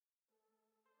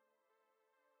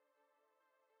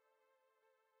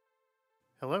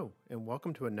Hello, and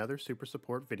welcome to another Super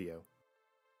Support video.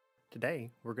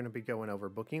 Today, we're going to be going over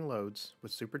booking loads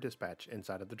with Super Dispatch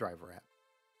inside of the Driver app.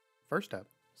 First up,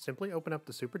 simply open up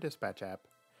the Super Dispatch app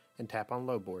and tap on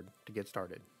Load Board to get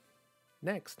started.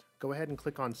 Next, go ahead and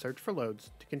click on Search for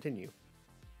Loads to continue.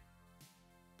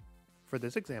 For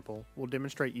this example, we'll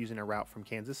demonstrate using a route from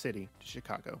Kansas City to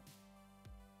Chicago.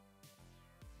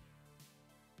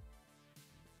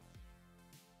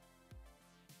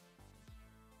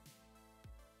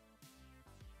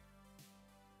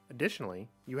 Additionally,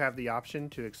 you have the option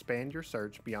to expand your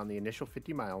search beyond the initial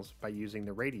 50 miles by using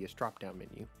the Radius drop-down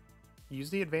menu. Use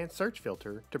the Advanced Search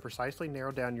filter to precisely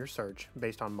narrow down your search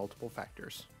based on multiple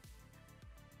factors.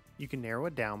 You can narrow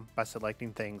it down by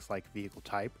selecting things like vehicle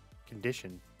type,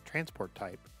 condition, transport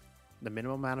type, the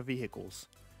minimum amount of vehicles,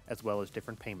 as well as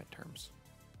different payment terms.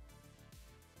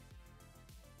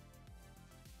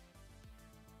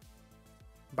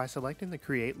 By selecting the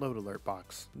Create Load Alert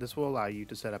box, this will allow you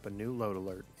to set up a new load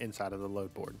alert inside of the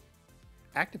load board.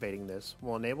 Activating this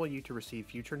will enable you to receive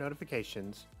future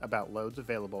notifications about loads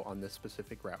available on this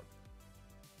specific route.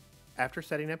 After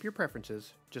setting up your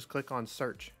preferences, just click on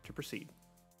Search to proceed.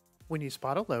 When you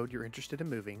spot a load you're interested in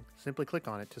moving, simply click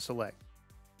on it to select.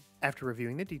 After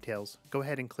reviewing the details, go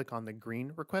ahead and click on the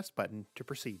green Request button to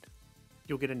proceed.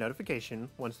 You'll get a notification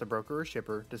once the broker or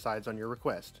shipper decides on your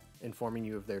request, informing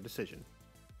you of their decision.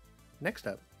 Next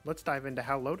up, let's dive into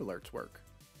how load alerts work.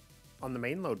 On the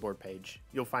main load board page,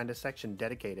 you'll find a section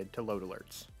dedicated to load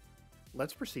alerts.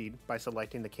 Let's proceed by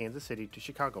selecting the Kansas City to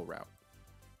Chicago route.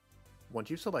 Once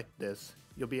you select this,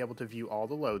 you'll be able to view all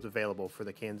the loads available for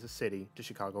the Kansas City to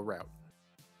Chicago route.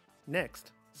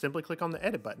 Next, simply click on the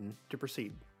Edit button to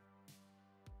proceed.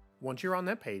 Once you're on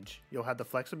that page, you'll have the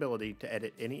flexibility to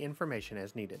edit any information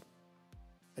as needed.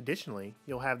 Additionally,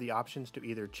 you'll have the options to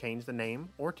either change the name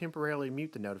or temporarily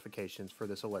mute the notifications for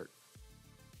this alert.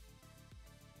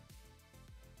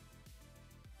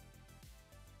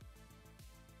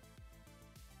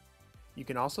 You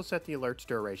can also set the alert's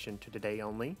duration to today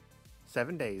only,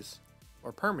 7 days,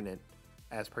 or permanent,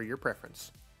 as per your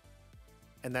preference.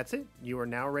 And that's it. You are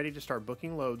now ready to start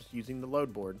booking loads using the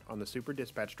load board on the Super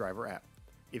Dispatch Driver app.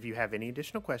 If you have any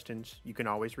additional questions, you can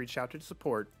always reach out to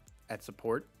support at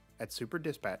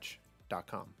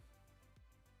support@superdispatch.com.